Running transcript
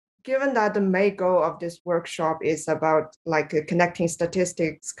given that the main goal of this workshop is about connecting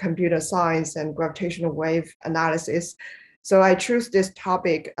statistics, computer science, and gravitational wave analysis, so I choose this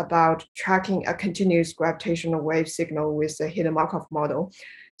topic about tracking a continuous gravitational wave signal with a hidden Markov model.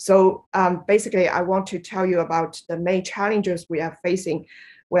 So basically, I want to tell you about the main challenges we are facing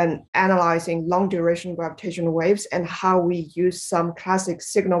when analyzing long duration gravitational waves and how we use some classic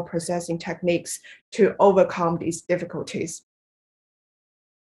signal processing techniques to overcome these difficulties.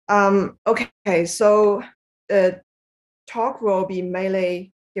 Okay, so the talk will be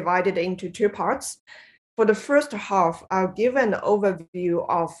mainly divided into two parts. For the first half, I'll give an overview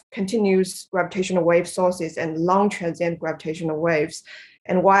of continuous gravitational wave sources and long transient gravitational waves,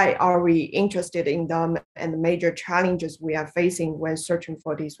 and why are we interested in them and the major challenges we are facing when searching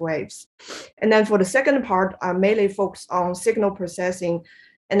for these waves. And then for the second part, I'll mainly focus on signal processing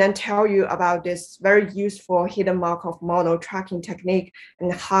and then tell you about this very useful hidden Markov model tracking technique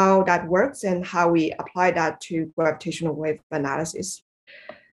and how that works and how we apply that to gravitational wave analysis.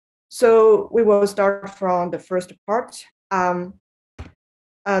 So we will start from the first part.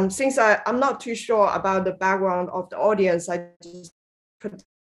 Since I'm not too sure about the background of the audience, I just put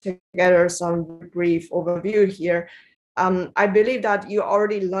together some brief overview here. I believe that you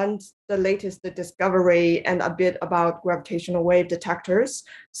already learned the latest discovery and a bit about gravitational wave detectors.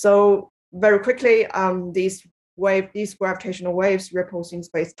 So very quickly, these gravitational waves, ripples in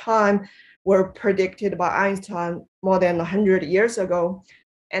space-time, were predicted by Einstein more than 100 years ago.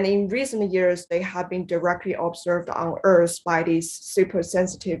 And in recent years, they have been directly observed on Earth by these super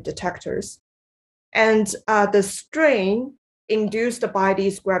sensitive detectors. And the strain induced by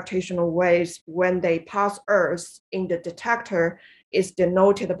these gravitational waves when they pass Earth in the detector is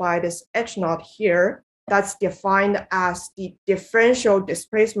denoted by this H naught here. That's defined as the differential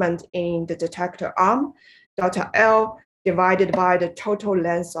displacement in the detector arm, delta L, divided by the total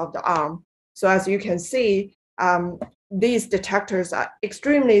length of the arm. So as you can see, these detectors are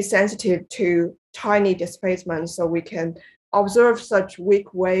extremely sensitive to tiny displacements, so we can observe such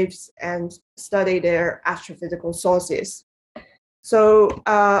weak waves and study their astrophysical sources. So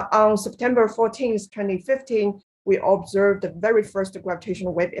on September 14th, 2015, we observed the very first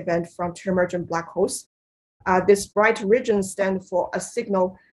gravitational wave event from two emergent black holes. This bright region stands for a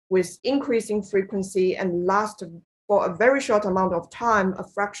signal with increasing frequency and lasts for a very short amount of time, a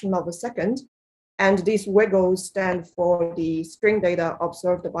fraction of a second. And these wiggles stand for the string data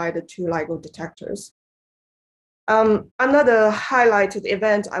observed by the two LIGO detectors. Another highlighted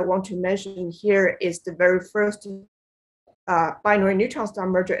event I want to mention here is the very first binary neutron star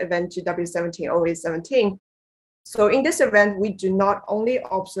merger event, GW170817. So in this event, we do not only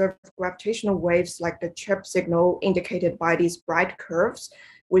observe gravitational waves like the chirp signal indicated by these bright curves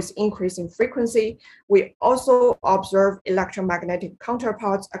with increasing frequency, we also observe electromagnetic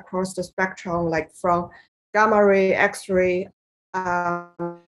counterparts across the spectrum, like from gamma ray, X-ray,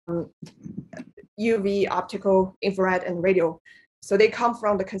 UV, optical, infrared, and radio. So they come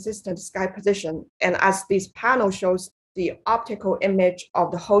from the consistent sky position. And as this panel shows, the optical image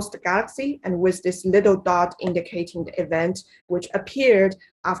of the host galaxy, and with this little dot indicating the event which appeared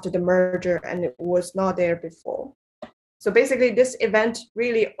after the merger and it was not there before. So basically, this event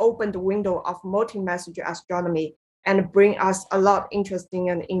really opened the window of multi-messenger astronomy and bring us a lot of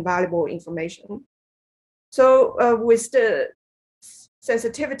interesting and invaluable information. So with the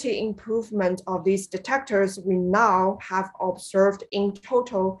sensitivity improvement of these detectors, we now have observed in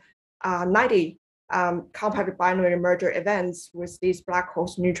total 90 compact binary merger events with these black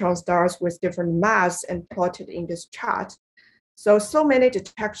holes, neutron stars with different mass and plotted in this chart. So many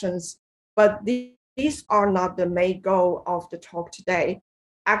detections, but these are not the main goal of the talk today.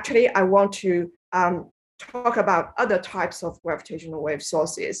 Actually, I want to talk about other types of gravitational wave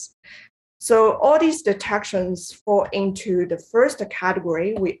sources. So all these detections fall into the first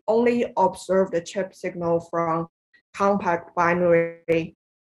category. We only observe the chirp signal from compact binary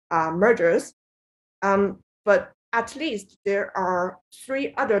mergers. But at least there are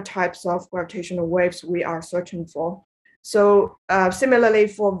three other types of gravitational waves we are searching for. So similarly,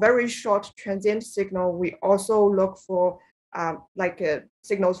 for very short transient signal, we also look for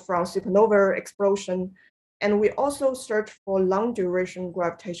signals from supernova explosion. And we also search for long duration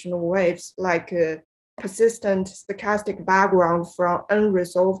gravitational waves like persistent stochastic background from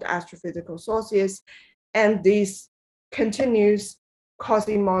unresolved astrophysical sources, and these continuous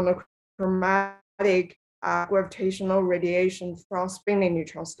quasi-monochromatic gravitational radiation from spinning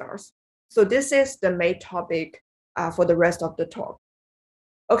neutron stars. So this is the main topic for the rest of the talk.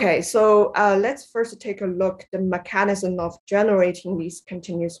 Okay, so let's first take a look at the mechanism of generating these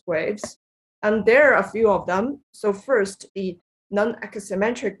continuous waves. And there are a few of them. So first, the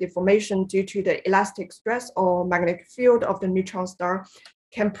non-axisymmetric deformation due to the elastic stress or magnetic field of the neutron star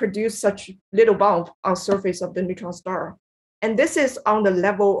can produce such little bump on surface of the neutron star. And this is on the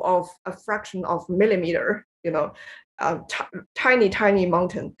level of a fraction of millimeter, tiny, tiny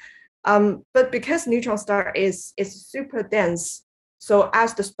mountain. But because neutron star is super dense, so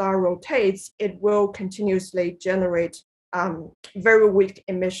as the star rotates, it will continuously generate very weak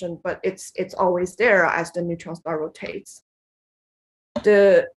emission, but it's always there as the neutron star rotates.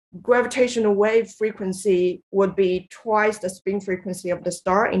 The gravitational wave frequency would be twice the spin frequency of the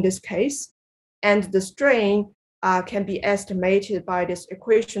star in this case, and the strain can be estimated by this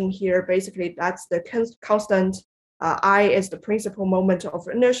equation here. Basically, that's the constant. I is the principal moment of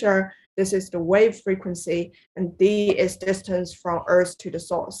inertia. This is the wave frequency, and D is distance from Earth to the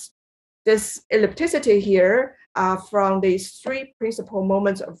source. This ellipticity here from these three principal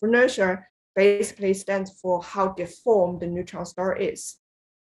moments of inertia basically stands for how deformed the neutron star is.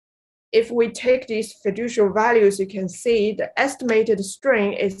 If we take these fiducial values, you can see the estimated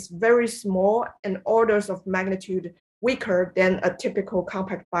strain is very small and orders of magnitude weaker than a typical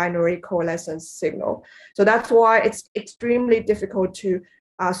compact binary coalescence signal. So that's why it's extremely difficult to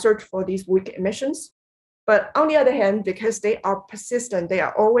search for these weak emissions. But on the other hand, because they are persistent, they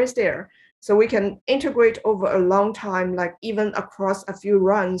are always there. So we can integrate over a long time, like even across a few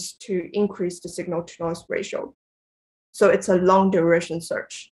runs to increase the signal to noise ratio. So it's a long duration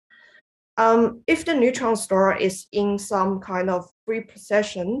search. If the neutron star is in some kind of free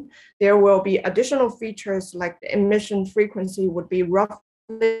precession, there will be additional features like the emission frequency would be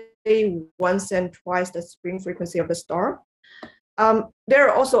roughly once and twice the spin frequency of the star. There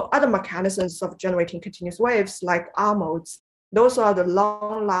are also other mechanisms of generating continuous waves like R modes. Those are the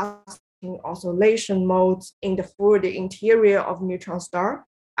long-lasting oscillation modes in the fluid interior of neutron star,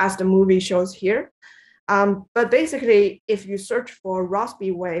 as the movie shows here. But basically, if you search for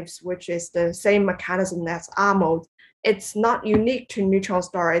Rossby waves, which is the same mechanism as R mode, it's not unique to neutron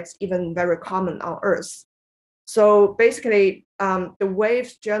star. It's even very common on Earth. So basically, the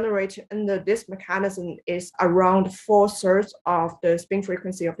waves generated under this mechanism is around 4/3 of the spin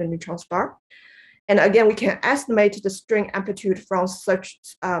frequency of the neutron star. And again, we can estimate the string amplitude from such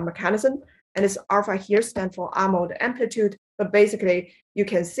mechanism. And this alpha here stands for R mode amplitude. But basically, you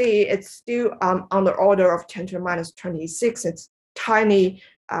can see it's still on the order of 10 to the minus 26. It's tiny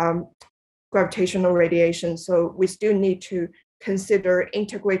gravitational radiation. So we still need to consider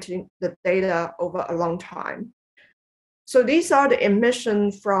integrating the data over a long time. So these are the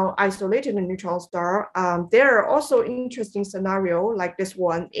emissions from isolated neutron star. There are also interesting scenarios like this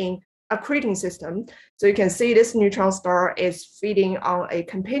one in accreting system. So you can see this neutron star is feeding on a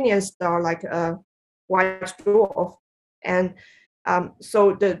companion star like a white dwarf. And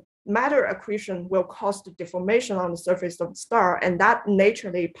so the matter accretion will cause the deformation on the surface of the star, and that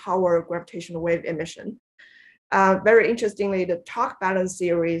naturally power gravitational wave emission. Very interestingly, the torque balance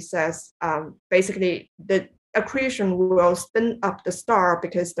theory says basically the accretion will spin up the star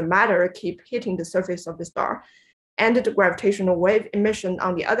because the matter keep hitting the surface of the star. And the gravitational wave emission,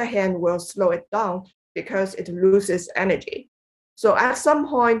 on the other hand, will slow it down because it loses energy. So at some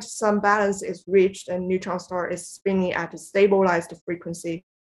point, some balance is reached and neutron star is spinning at a stabilized frequency.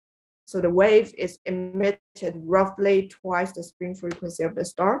 So the wave is emitted roughly twice the spin frequency of the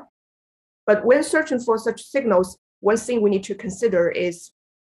star. But when searching for such signals, one thing we need to consider is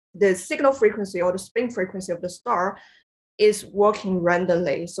the signal frequency or the spin frequency of the star is working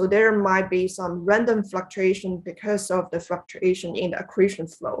randomly. So there might be some random fluctuation because of the fluctuation in the accretion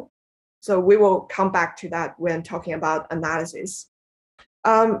flow. So we will come back to that when talking about analysis.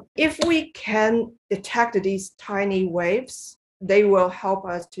 If we can detect these tiny waves, they will help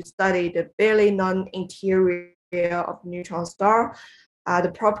us to study the barely known interior of neutron star,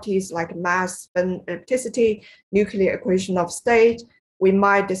 the properties like mass, spin, ellipticity, nuclear equation of state. We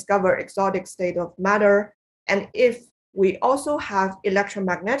might discover exotic state of matter. And if we also have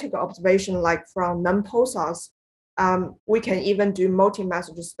electromagnetic observation like from non-pulsars, we can even do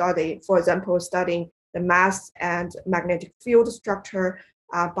multi-message study, for example, studying the mass and magnetic field structure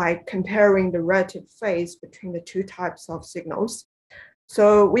by comparing the relative phase between the two types of signals.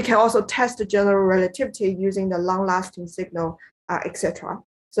 So we can also test the general relativity using the long-lasting signal, etc.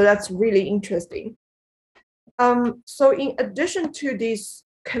 So that's really interesting. So in addition to these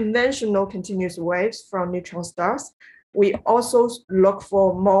conventional continuous waves from neutron stars, we also look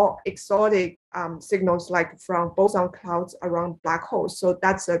for more exotic signals like from boson clouds around black holes. So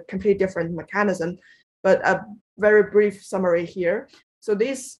that's a completely different mechanism, but a very brief summary here. So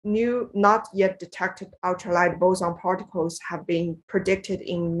these new not yet detected ultralight boson particles have been predicted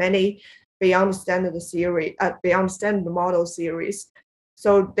in many beyond standard model series.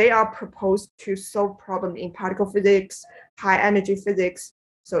 So they are proposed to solve problems in particle physics, high energy physics,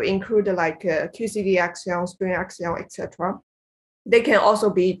 so include like QCD axion, string axion, etc. They can also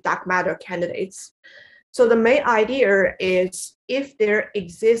be dark matter candidates. So the main idea is if there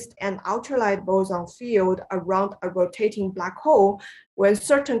exists an ultralight boson field around a rotating black hole, when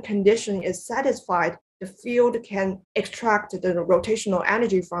certain condition is satisfied, the field can extract the rotational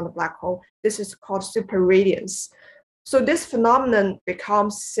energy from the black hole. This is called superradiance. So this phenomenon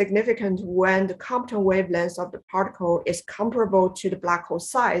becomes significant when the compton wavelength of the particle is comparable to the black hole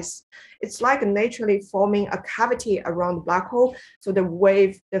size. It's like naturally forming a cavity around the black hole. So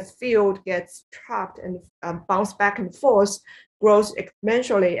the field gets trapped and bounce back and forth, grows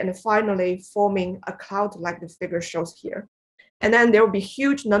exponentially, and finally forming a cloud like the figure shows here. And then there will be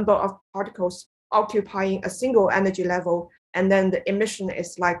huge number of particles occupying a single energy level. And then the emission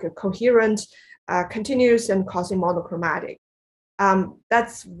is like a coherent, continuous and quasi-monochromatic.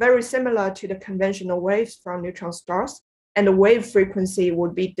 That's very similar to the conventional waves from neutron stars, and the wave frequency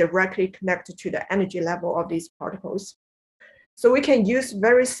would be directly connected to the energy level of these particles. So we can use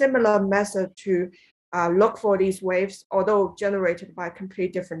very similar method to look for these waves, although generated by a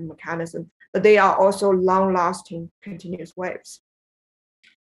completely different mechanism, but they are also long-lasting continuous waves.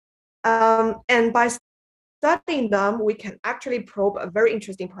 And by studying them, we can actually probe a very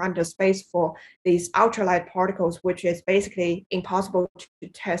interesting parameter space for these ultralight particles, which is basically impossible to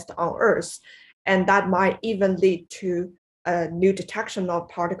test on Earth. And that might even lead to a new detection of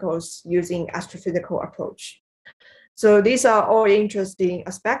particles using astrophysical approach. So these are all interesting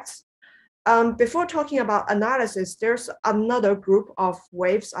aspects. Before talking about analysis, there's another group of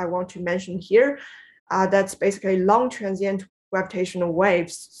waves I want to mention here. That's basically long transient gravitational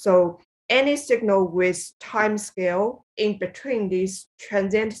waves. So any signal with time scale in between these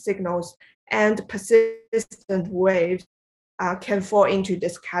transient signals and persistent waves can fall into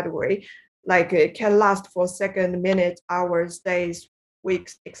this category. Like it can last for seconds, minutes, hours, days,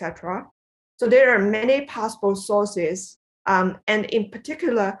 weeks, etc. So there are many possible sources. And in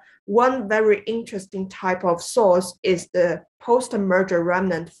particular, one very interesting type of source is the post-merger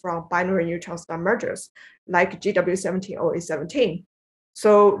remnant from binary neutron star mergers, like GW170817.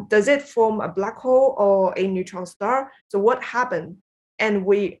 So does it form a black hole or a neutron star? So what happened? And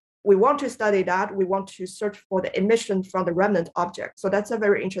we want to study that. We want to search for the emission from the remnant object. So that's a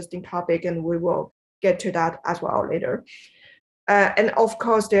very interesting topic, and we will get to that as well later. And of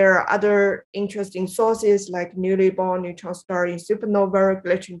course, there are other interesting sources like newly born neutron star in supernova,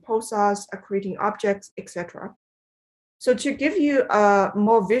 glitching pulsars, accreting objects, etc. So to give you a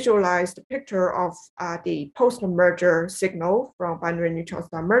more visualized picture of the post-merger signal from binary neutron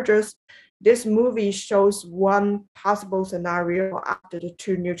star mergers, this movie shows one possible scenario after the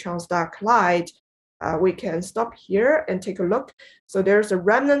two neutron stars collide. We can stop here and take a look. So there's a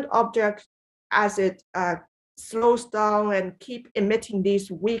remnant object as it slows down and keep emitting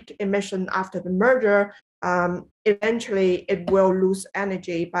these weak emission after the merger. Eventually, it will lose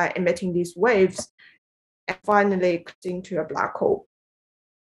energy by emitting these waves, and finally into a black hole.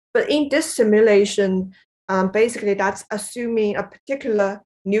 But in this simulation, basically that's assuming a particular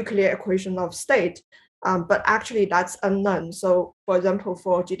nuclear equation of state, but actually that's unknown. So for example,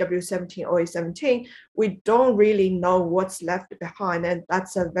 for GW170817, we don't really know what's left behind, and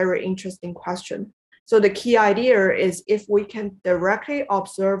that's a very interesting question. So the key idea is if we can directly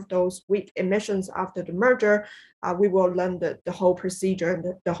observe those weak emissions after the merger, we will learn the whole procedure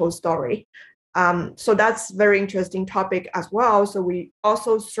and the whole story. So that's very interesting topic as well. So we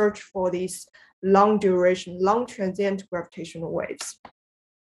also search for these long duration, long transient gravitational waves.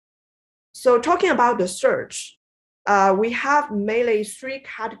 So talking about the search, we have mainly three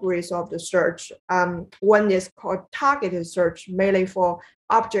categories of the search. One is called targeted search, mainly for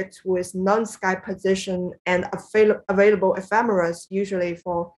objects with non-sky position and available ephemeras, usually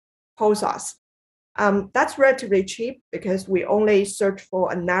for pulsars. That's relatively cheap because we only search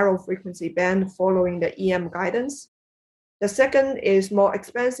for a narrow frequency band following the EM guidance. The second is more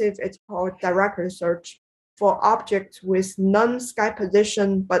expensive. It's called direct search for objects with non-sky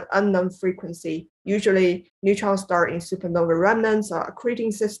position but unknown frequency, usually neutron star in supernova remnants or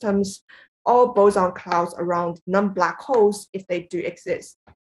accreting systems, or boson clouds around non-black holes if they do exist.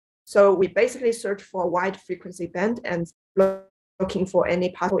 So we basically search for a wide frequency band and looking for any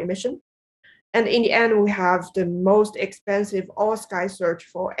possible emission. And in the end, we have the most expensive all-sky search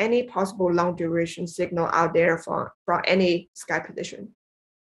for any possible long-duration signal out there from any sky position.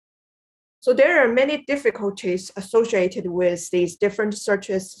 So there are many difficulties associated with these different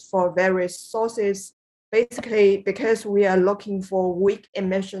searches for various sources. basically, because we are looking for weak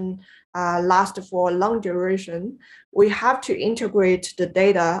emission last for a long duration, we have to integrate the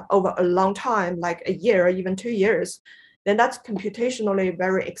data over a long time, like a year, even 2 years. Then that's computationally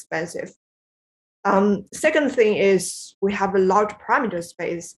very expensive. Second thing is we have a large parameter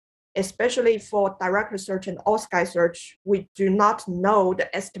space, especially for direct search and all-sky search. We do not know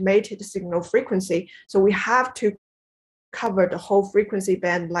the estimated signal frequency, so we have to cover the whole frequency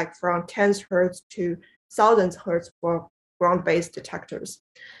band, like from tens hertz to thousands hertz for ground-based detectors.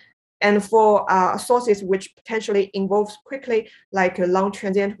 And for sources which potentially evolve quickly, like long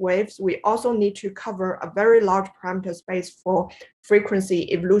transient waves, we also need to cover a very large parameter space for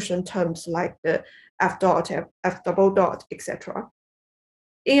frequency evolution terms like the f dot, f double dot, etc.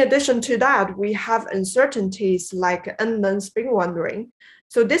 In addition to that, we have uncertainties like unknown spin wandering.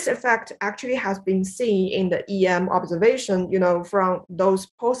 So this effect actually has been seen in the EM observation. From those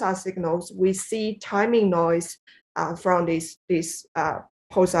pulsar signals, we see timing noise from these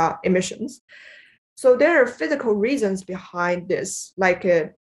pulsar emissions. So there are physical reasons behind this, like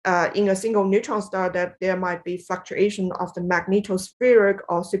in a single neutron star, that there might be fluctuation of the magnetospheric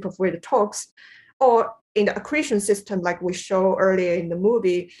or superfluid torques, or in the accretion system, like we showed earlier in the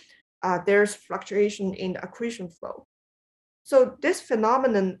movie, there's fluctuation in the accretion flow. So this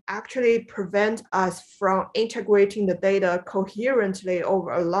phenomenon actually prevents us from integrating the data coherently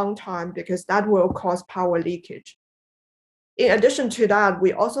over a long time, because that will cause power leakage. In addition to that,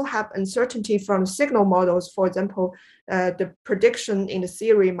 we also have uncertainty from signal models. For example, the prediction in the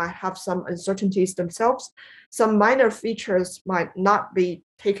theory might have some uncertainties themselves. Some minor features might not be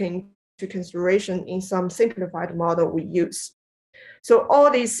taken into consideration in some simplified model we use. So all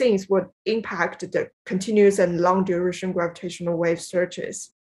these things would impact the continuous and long duration gravitational wave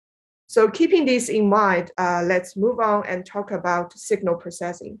searches. So keeping this in mind, let's move on and talk about signal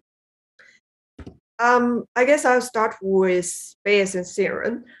processing. I guess I'll start with Bayesian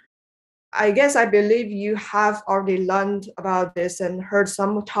theorem. I believe you have already learned about this and heard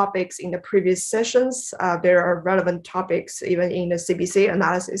some topics in the previous sessions. There are relevant topics even in the CBC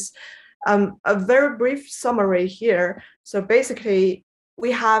analysis. A very brief summary here. So basically,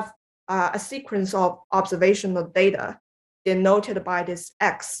 we have a sequence of observational data denoted by this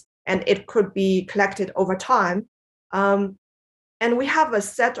X, and it could be collected over time. And we have a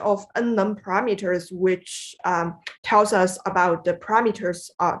set of unknown parameters which tells us about the parameters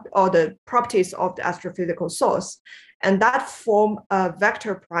or the properties of the astrophysical source. And that form a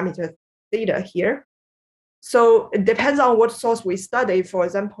vector parameter theta here. So it depends on what source we study. For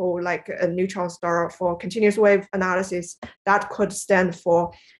example, like a neutron star for continuous wave analysis, that could stand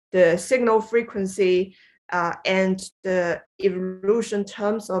for the signal frequency and the evolution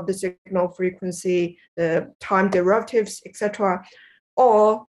terms of the signal frequency, the time derivatives, etc.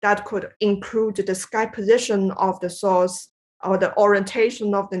 Or that could include the sky position of the source or the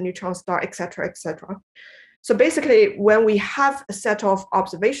orientation of the neutron star, etc., etc. So basically, when we have a set of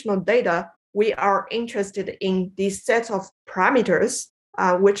observational data, we are interested in these sets of parameters,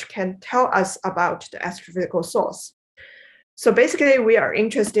 which can tell us about the astrophysical source. So basically, we are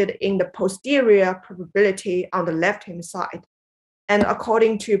interested in the posterior probability on the left-hand side. And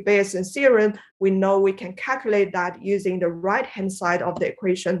according to Bayesian theorem, we know we can calculate that using the right-hand side of the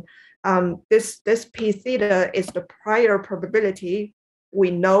equation. This P theta is the prior probability we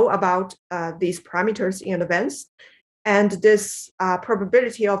know about these parameters in advance. And this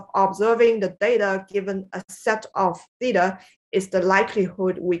probability of observing the data given a set of theta is the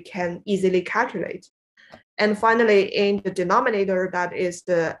likelihood we can easily calculate. And finally, in the denominator, that is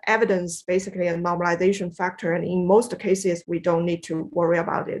the evidence, basically a normalization factor. And in most cases, we don't need to worry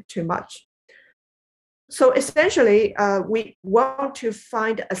about it too much. So essentially, we want to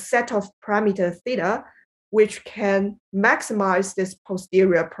find a set of parameter theta, which can maximize this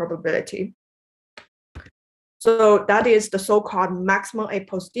posterior probability. So that is the so-called maximum a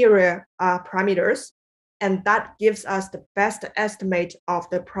posterior parameters. And that gives us the best estimate of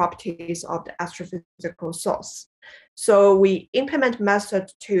the properties of the astrophysical source. So we implement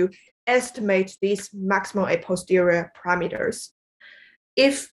methods to estimate these maximum a posterior parameters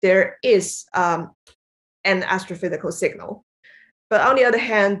if there is an astrophysical signal. But on the other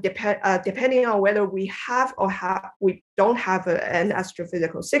hand, depending on whether we have or we don't have an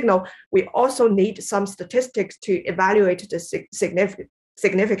astrophysical signal, we also need some statistics to evaluate the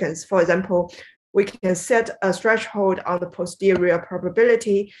significance. For example, we can set a threshold on the posterior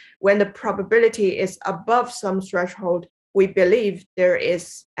probability. When the probability is above some threshold, we believe there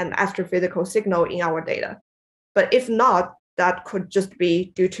is an astrophysical signal in our data. But if not, that could just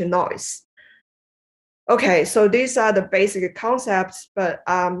be due to noise. Okay, so these are the basic concepts, but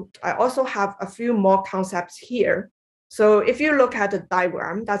I also have a few more concepts here. So if you look at the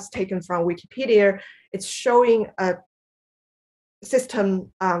diagram that's taken from Wikipedia, it's showing a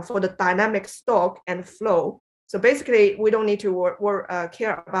system for the dynamic stock and flow. So basically, we don't need to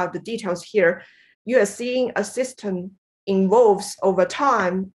care about the details here. You are seeing a system evolves over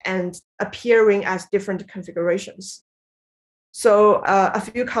time and appearing as different configurations. So a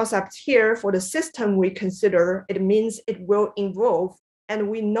few concepts here for the system we consider, it means it will evolve and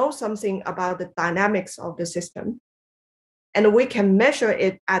we know something about the dynamics of the system. And we can measure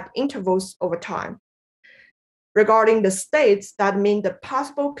it at intervals over time. Regarding the states, that means the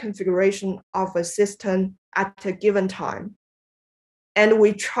possible configuration of a system at a given time. And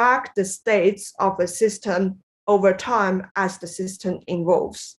we track the states of a system over time as the system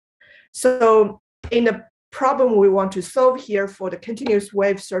evolves. So in the problem we want to solve here for the continuous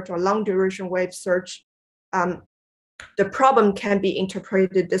wave search or long duration wave search, the problem can be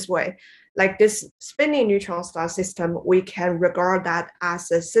interpreted this way. Like this spinning neutron star system, we can regard that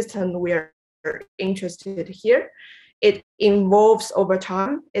as a system we're interested here. It evolves over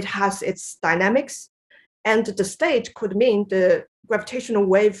time. It has its dynamics. And the state could mean the gravitational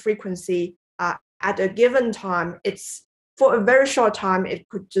wave frequency at a given time. It's for a very short time, it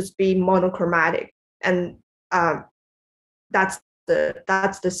could just be monochromatic. And that's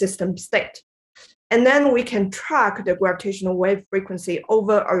the system state. And then we can track the gravitational wave frequency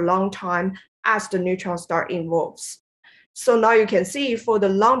over a long time as the neutron star evolves. So now you can see for the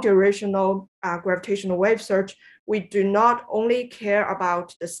long durational gravitational wave search, we do not only care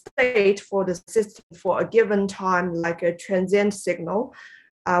about the state for the system for a given time, like a transient signal.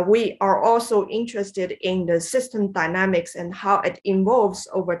 We are also interested in the system dynamics and how it evolves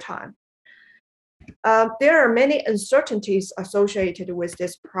over time. There are many uncertainties associated with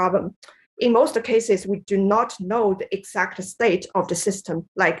this problem. In most cases, we do not know the exact state of the system,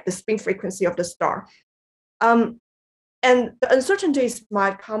 like the spin frequency of the star. And the uncertainties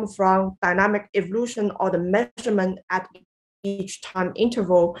might come from dynamic evolution or the measurement at each time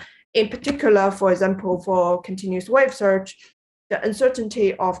interval. In particular, for example, for continuous wave search, the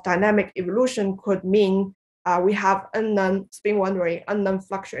uncertainty of dynamic evolution could mean we have unknown spin wandering, unknown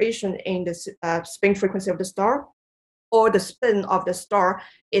fluctuation in the spin frequency of the star, or the spin of the star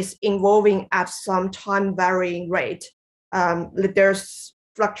is evolving at some time varying rate. There's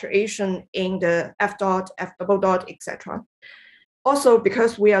fluctuation in the f dot, f double dot, etc. Also,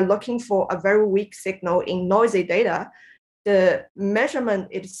 because we are looking for a very weak signal in noisy data, the measurement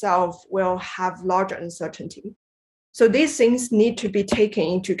itself will have larger uncertainty. So these things need to be taken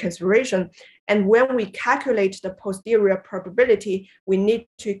into consideration. And when we calculate the posterior probability, we need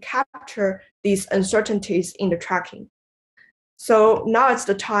to capture these uncertainties in the tracking. So now it's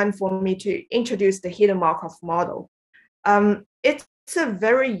the time for me to introduce the hidden Markov model. It's a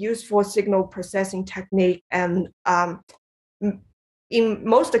very useful signal processing technique, and in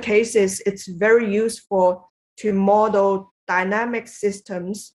most cases, it's very useful to model dynamic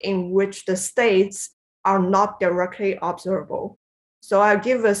systems in which the states are not directly observable. So I'll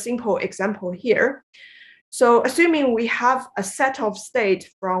give a simple example here. So assuming we have a set of states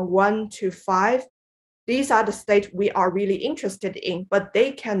from 1 to 5, these are the states we are really interested in, but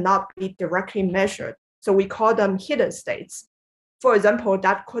they cannot be directly measured. So we call them hidden states. For example,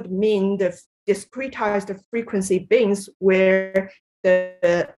 that could mean the discretized frequency bins where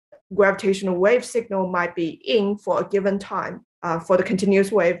the gravitational wave signal might be in for a given time. For the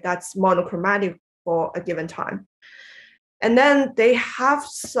continuous wave, that's monochromatic for a given time. And then they have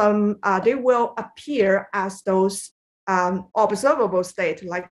some, they will appear as those observable state,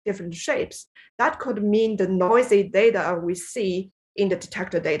 like different shapes. That could mean the noisy data we see in the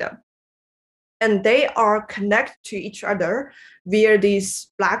detector data. And they are connected to each other via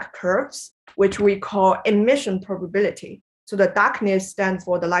these black curves, which we call emission probability. So the darkness stands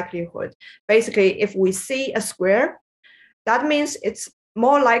for the likelihood. Basically, if we see a square, that means it's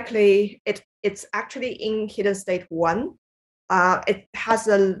more likely it's actually in hidden state 1. It has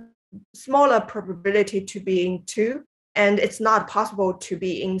a smaller probability to be in 2, and it's not possible to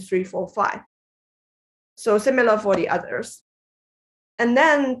be in 3, 4, 5. So similar for the others. And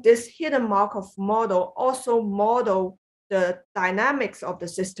then this hidden Markov model also model the dynamics of the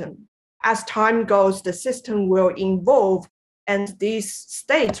system. As time goes, the system will evolve and these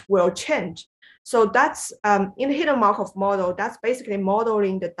states will change. So that's in the hidden Markov model, that's basically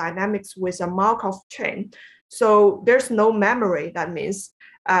modeling the dynamics with a Markov chain. So there's no memory. That means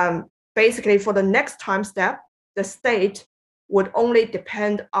basically for the next time step, the state would only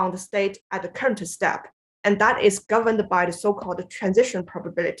depend on the state at the current step. And that is governed by the so-called transition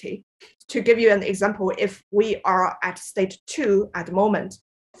probability. To give you an example, if we are at state 2 at the moment,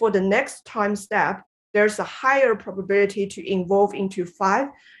 for the next time step, there's a higher probability to evolve into 5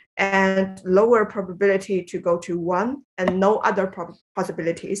 and lower probability to go to 1 and no other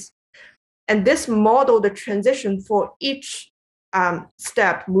possibilities. And this model the transition for each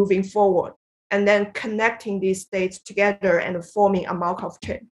step moving forward, and then connecting these states together and forming a Markov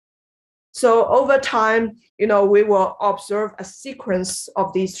chain. So over time, we will observe a sequence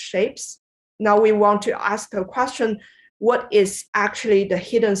of these shapes. Now we want to ask a question, what is actually the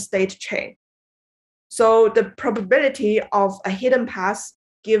hidden state chain? So the probability of a hidden path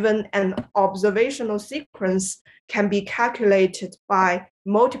given an observational sequence can be calculated by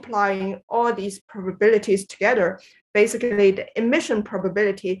multiplying all these probabilities together. Basically, the emission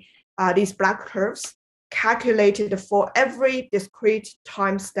probability, these black curves, calculated for every discrete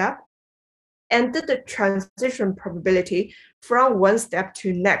time step, and the transition probability from one step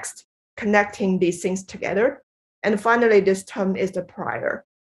to next, connecting these things together. And finally, this term is the prior.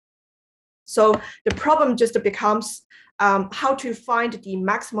 So the problem just becomes how to find the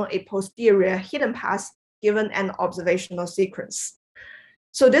maximum a posterior hidden path given an observational sequence.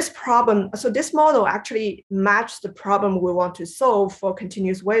 So this model actually matches the problem we want to solve for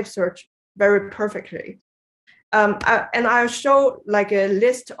continuous wave search very perfectly. And I'll show like a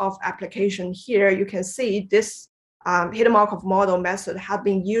list of applications here. You can see this hidden Markov model method has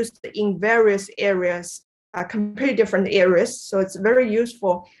been used in various areas, completely different areas. So it's very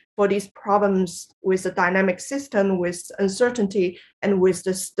useful for these problems with the dynamic system, with uncertainty, and with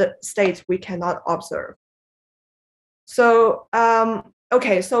the states we cannot observe. So,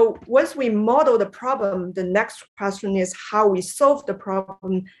 okay, so once we model the problem, the next question is how we solve the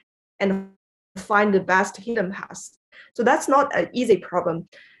problem and find the best hidden path. So that's not an easy problem.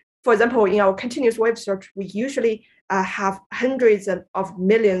 For example, in our continuous wave search, we usually have hundreds of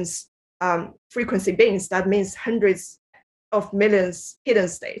millions frequency bins. That means hundreds of millions hidden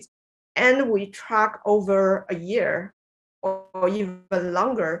states. And we track over a year or even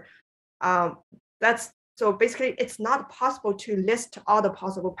longer. So basically, it's not possible to list all the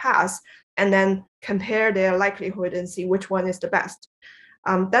possible paths and then compare their likelihood and see which one is the best.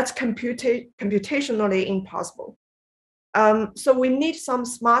 That's computationally impossible. So we need some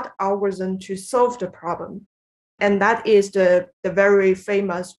smart algorithm to solve the problem. And that is the very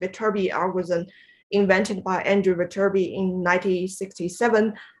famous Viterbi algorithm invented by Andrew Viterbi in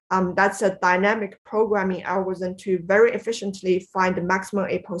 1967. That's a dynamic programming algorithm to very efficiently find the maximum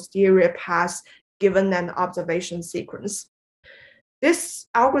a posterior path given an observation sequence. This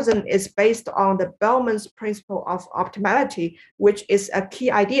algorithm is based on the Bellman's principle of optimality, which is a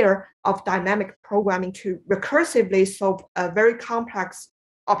key idea of dynamic programming to recursively solve a very complex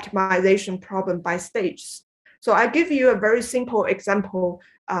optimization problem by stages. So I give you a very simple example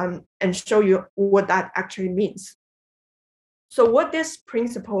and show you what that actually means. So what this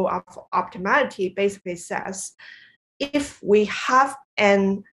principle of optimality basically says, if we have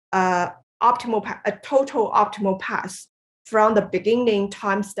a total optimal path from the beginning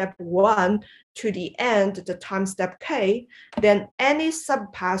time step 1 to the end, the time step k, then any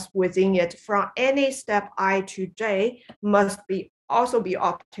subpath within it from any step I to j must also be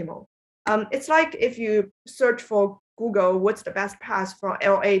optimal. It's like if you search for Google, what's the best path from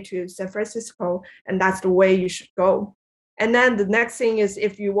LA to San Francisco, and that's the way you should go. And then the next thing is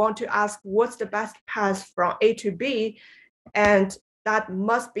if you want to ask what's the best path from A to B, and that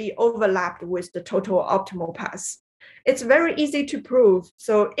must be overlapped with the total optimal path. It's very easy to prove.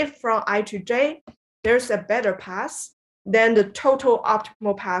 So if from I to j, there's a better path, then the total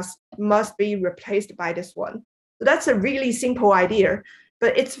optimal path must be replaced by this one. So that's a really simple idea,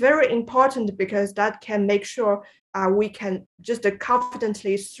 but it's very important because that can make sure we can just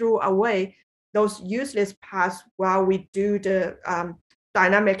confidently throw away those useless paths while we do the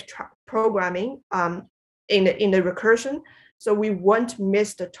dynamic programming in the recursion. So we won't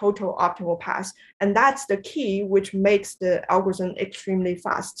miss the total optimal path. And that's the key, which makes the algorithm extremely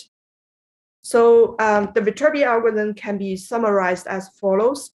fast. So the Viterbi algorithm can be summarized as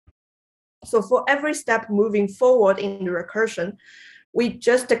follows. So for every step moving forward in the recursion, we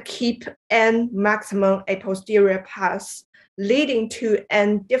just keep n maximum a posterior paths leading to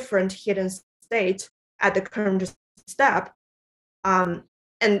n different hidden states at the current step,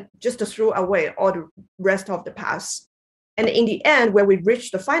 and just throw away all the rest of the paths. And in the end, when we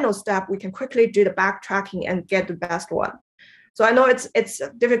reach the final step, we can quickly do the backtracking and get the best one. So I know it's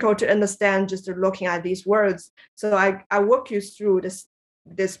difficult to understand just looking at these words. So I walk you through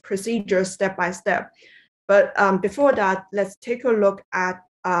this procedure step by step. But before that, let's take a look at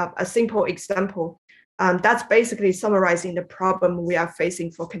a simple example. That's basically summarizing the problem we are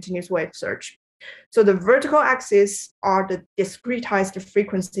facing for continuous wave search. So the vertical axis are the discretized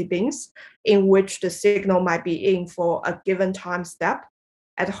frequency bins in which the signal might be in for a given time step.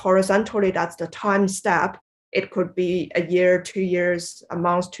 And horizontally, that's the time step. It could be a year, 2 years, a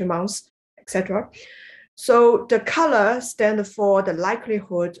month, 2 months, etc. So the color stands for the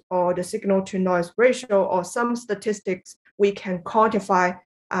likelihood or the signal to noise ratio or some statistics we can quantify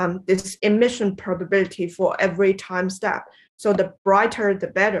this emission probability for every time step. So the brighter, the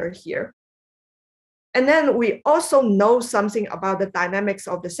better here. And then we also know something about the dynamics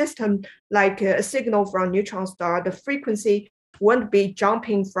of the system, like a signal from a neutron star, the frequency won't be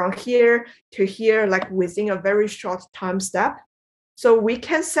jumping from here to here, like within a very short time step. So we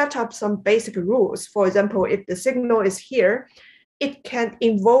can set up some basic rules. For example, if the signal is here, it can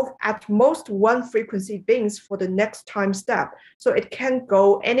involve at most one frequency bins for the next time step. So it can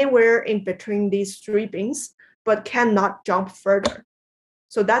go anywhere in between these 3 bins, but cannot jump further.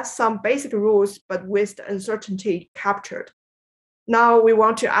 So that's some basic rules, but with the uncertainty captured. Now we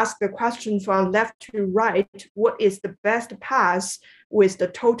want to ask the question from left to right, what is the best path with the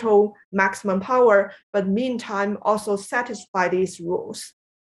total maximum power, but meantime also satisfy these rules?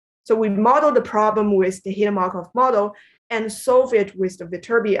 So we model the problem with the hidden Markov model and solve it with the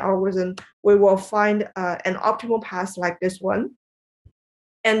Viterbi algorithm. We will find an optimal path like this one.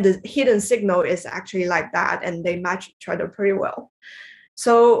 And the hidden signal is actually like that, and they match each other pretty well.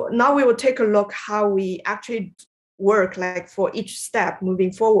 So now we will take a look how we actually work like for each step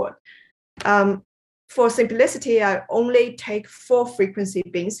moving forward. For simplicity, I only take 4 frequency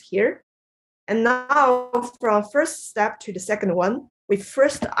bins here. And now from first step to the second one, we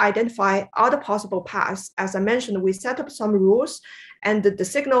first identify all the possible paths. As I mentioned, we set up some rules and the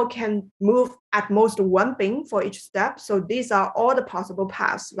signal can move at most 1 bin for each step. So these are all the possible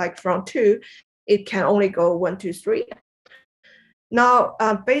paths, like from 2, it can only go 1, 2, 3. Now,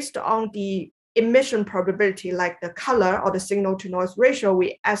 based on the emission probability, like the color or the signal to noise ratio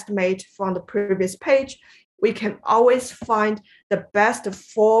we estimate from the previous page, we can always find the best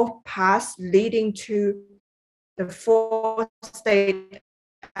 4 paths leading to the 4th state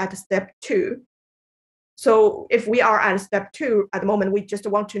at step 2. So if we are at step 2 at the moment, we just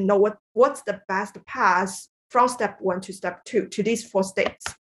want to know what's the best path from step 1 to step 2 to these 4 states.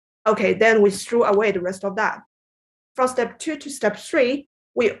 Okay, then we threw away the rest of that. From step 2 to step 3,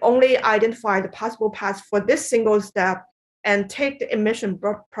 we only identify the possible paths for this single step and take the emission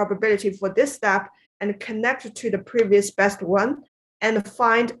probability for this step and connect it to the previous best one and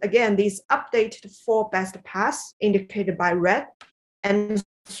find, again, these updated 4 best paths indicated by red and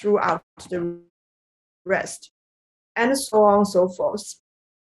throughout the rest, and so on and so forth.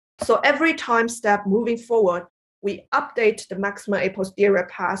 So every time step moving forward, we update the maximum a posterior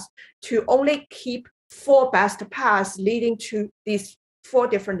path to only keep 4 best paths leading to these 4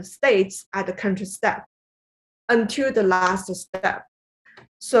 different states at the current step until the last step.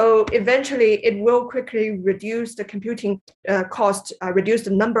 So eventually it will quickly reduce the computing cost, reduce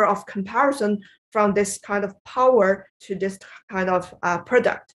the number of comparison from this kind of power to this kind of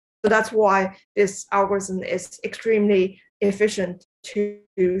product. So that's why this algorithm is extremely efficient to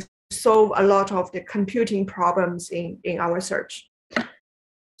solve a lot of the computing problems in our search.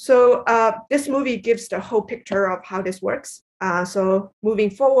 So this movie gives the whole picture of how this works. So moving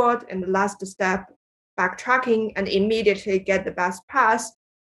forward in the last step, backtracking and immediately get the best path.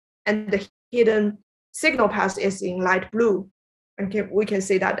 And the hidden signal path is in light blue. And we can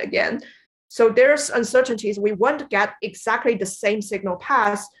see that again. So there's uncertainties. We won't get exactly the same signal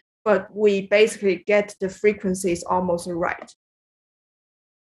path, but we basically get the frequencies almost right.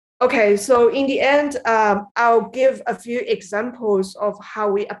 Okay, so in the end, I'll give a few examples of how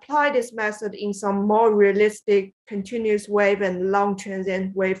we apply this method in some more realistic continuous wave and long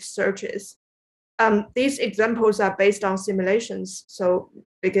transient wave searches. These examples are based on simulations, so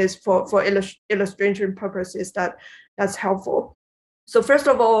because for illustration purposes, that's helpful. So first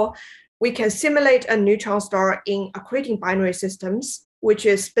of all, we can simulate a neutron star in accreting binary systems, which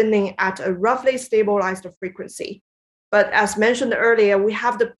is spinning at a roughly stabilized frequency. But as mentioned earlier, we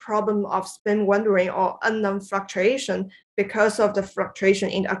have the problem of spin wandering or unknown fluctuation because of the fluctuation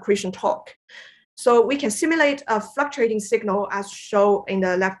in the accretion torque. So we can simulate a fluctuating signal as shown in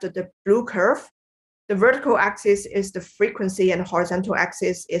the left, the blue curve. The vertical axis is the frequency and horizontal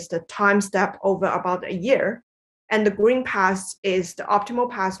axis is the time step over about a year. And the green path is the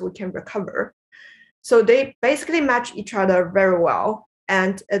optimal path we can recover. So they basically match each other very well.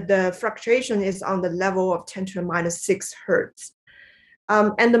 And the fluctuation is on the level of 10⁻⁶ hertz.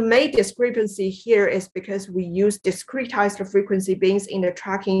 And the main discrepancy here is because we use discretized frequency bins in the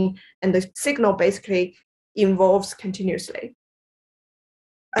tracking, and the signal basically evolves continuously.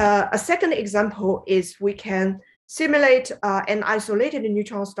 A second example is we can simulate an isolated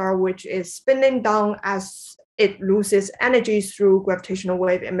neutron star, which is spinning down as it loses energy through gravitational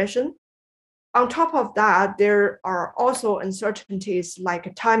wave emission. On top of that, there are also uncertainties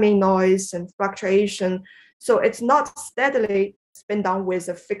like timing noise and fluctuation. So it's not steadily spin down with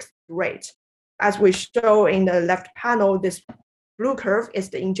a fixed rate. As we show in the left panel, this blue curve is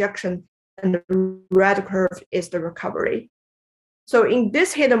the injection and the red curve is the recovery. So in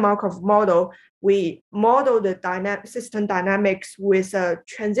this hidden Markov model, we model the system dynamics with a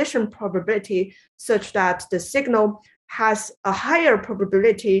transition probability such that the signal has a higher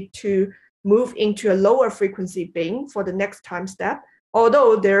probability to move into a lower frequency bin for the next time step,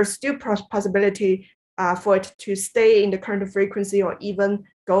 although there's still possibility for it to stay in the current frequency or even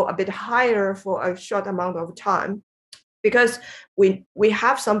go a bit higher for a short amount of time. Because we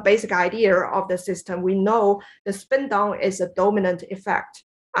have some basic idea of the system, we know the spin down is a dominant effect,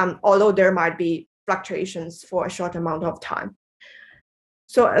 although there might be fluctuations for a short amount of time.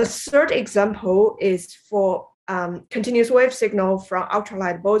 So a third example is for continuous wave signal from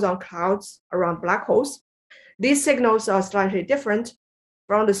ultralight boson clouds around black holes. These signals are slightly different.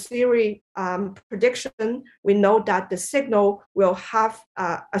 From the theory prediction, we know that the signal will have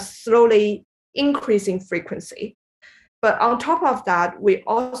a slowly increasing frequency. But on top of that, we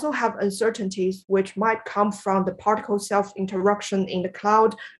also have uncertainties which might come from the particle self-interaction in the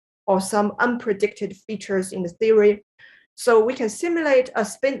cloud or some unpredicted features in the theory. So we can simulate a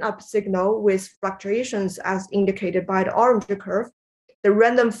spin-up signal with fluctuations as indicated by the orange curve. The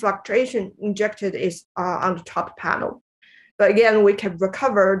random fluctuation injected is on the top panel. But again, we can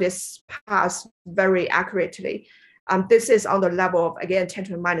recover this path very accurately. This is on the level of, again, 10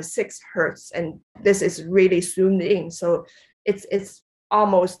 to the minus 6 hertz, and this is really zoomed in. So it's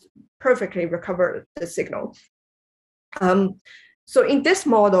almost perfectly recovered the signal. So in this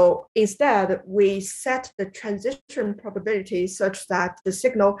model, instead, we set the transition probability such that the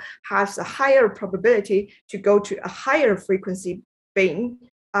signal has a higher probability to go to a higher frequency bin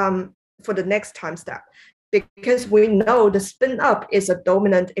for the next time step, because we know the spin up is a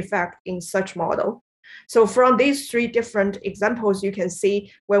dominant effect in such model. So from these three different examples, you can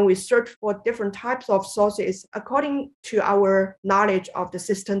see when we search for different types of sources, according to our knowledge of the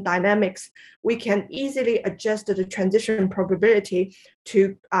system dynamics, we can easily adjust the transition probability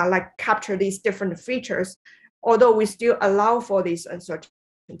to like capture these different features, although we still allow for these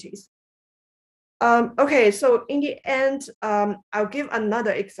uncertainties. Okay, so in the end, I'll give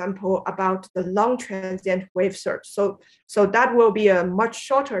another example about the long transient wave search. So that will be a much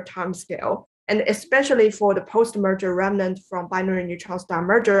shorter time scale. And especially for the post-merger remnant from binary neutron star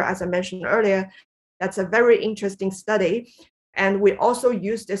merger, as I mentioned earlier, that's a very interesting study. And we also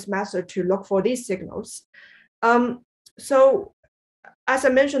use this method to look for these signals. So as I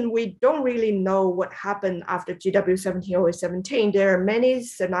mentioned, we don't really know what happened after GW170817. There are many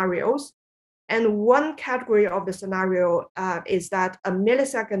scenarios. And one category of the scenario is that a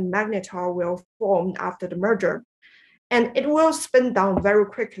millisecond magnetar will form after the merger. And it will spin down very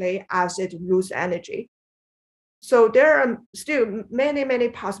quickly as it loses energy. So there are still many, many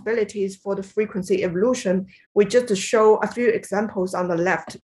possibilities for the frequency evolution. We just show a few examples on the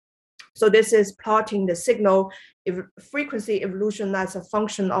left. So this is plotting the signal frequency evolution as a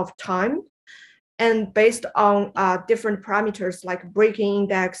function of time, and based on different parameters like breaking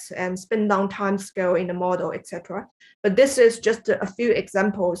index and spin down time scale in the model, etc. But this is just a few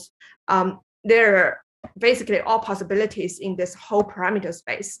examples. There are basically all possibilities in this whole parameter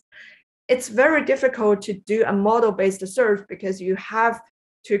space. It's very difficult to do a model-based search because you have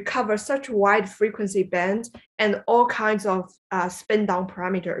to cover such a wide frequency band and all kinds of spin down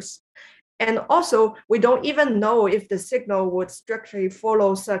parameters. And also, we don't even know if the signal would strictly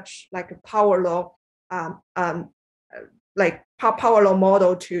follow such like a power law, power law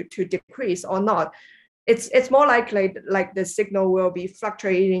model to decrease or not. It's more likely like the signal will be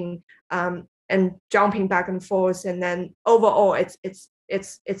fluctuating and jumping back and forth, and then overall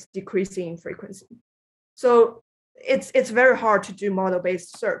it's decreasing in frequency. So it's very hard to do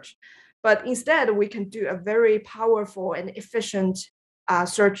model-based search, but instead we can do a very powerful and efficient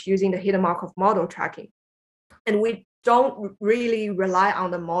search using the hidden Markov model tracking. And we don't really rely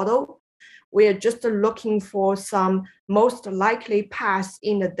on the model. We are just looking for some most likely paths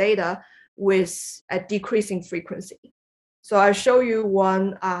in the data with a decreasing frequency. So I'll show you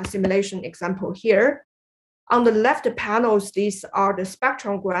one simulation example here. On the left panels, these are the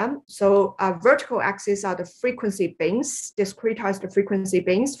spectrogram. So vertical axis are the frequency bands, discretized frequency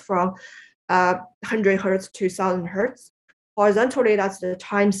bands from 100 hertz to 1000 hertz. Horizontally, that's the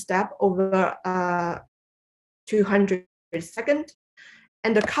time step over 200 seconds.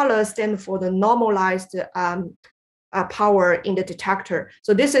 And the color stands for the normalized power in the detector.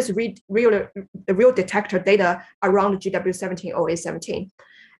 So this is the real detector data around GW170817.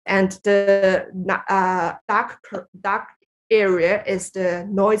 And the dark area is the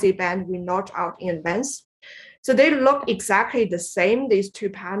noisy band we notch out in advance. So they look exactly the same, these two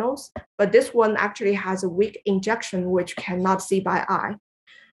panels, but this one actually has a weak injection, which cannot see by eye.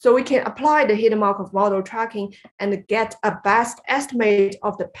 So we can apply the hidden Markov model tracking and get a best estimate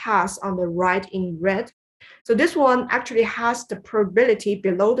of the path on the right in red. So this one actually has the probability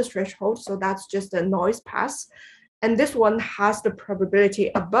below the threshold, so that's just a noise path. And this one has the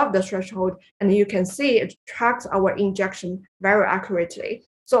probability above the threshold, and you can see it tracks our injection very accurately.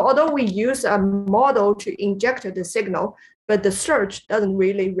 So although we use a model to inject the signal, but the search doesn't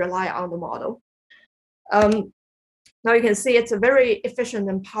really rely on the model. Now you can see it's a very efficient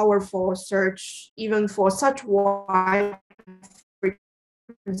and powerful search, even for such wide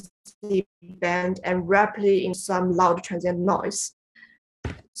frequency band and rapidly in some loud transient noise.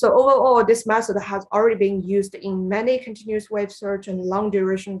 So overall, this method has already been used in many continuous wave search and long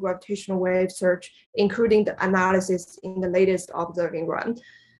duration gravitational wave search, including the analysis in the latest observing run.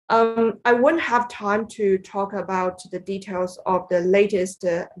 I wouldn't have time to talk about the details of the latest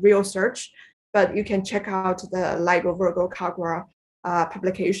real search, but you can check out the LIGO Virgo Kagra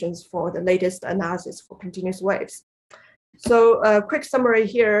publications for the latest analysis for continuous waves. So a quick summary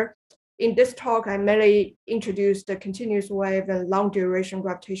here. In this talk, I mainly introduced the continuous wave and long duration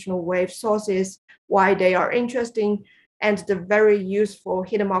gravitational wave sources, why they are interesting, and the very useful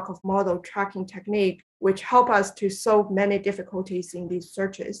hidden Markov model tracking technique, which help us to solve many difficulties in these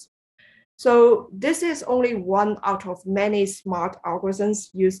searches. So this is only one out of many smart algorithms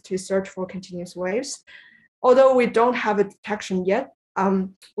used to search for continuous waves. Although we don't have a detection yet,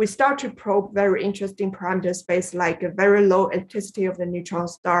 we start to probe very interesting parameter space, like a very low electricity of the neutron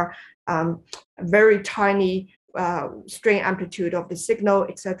star, very tiny strain amplitude of the signal,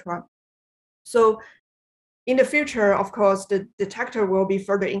 etc. So in the future, of course, the detector will be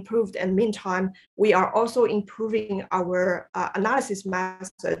further improved. And meantime, we are also improving our analysis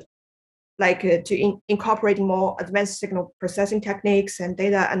method, like to incorporate more advanced signal processing techniques and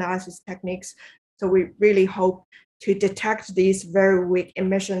data analysis techniques. So we really hope to detect these very weak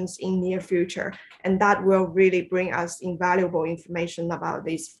emissions in near future. And that will really bring us invaluable information about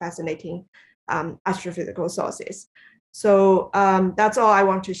these fascinating astrophysical sources. So that's all I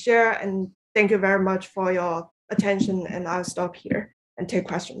want to share. And thank you very much for your attention. And I'll stop here and take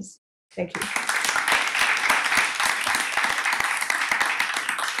questions. Thank you.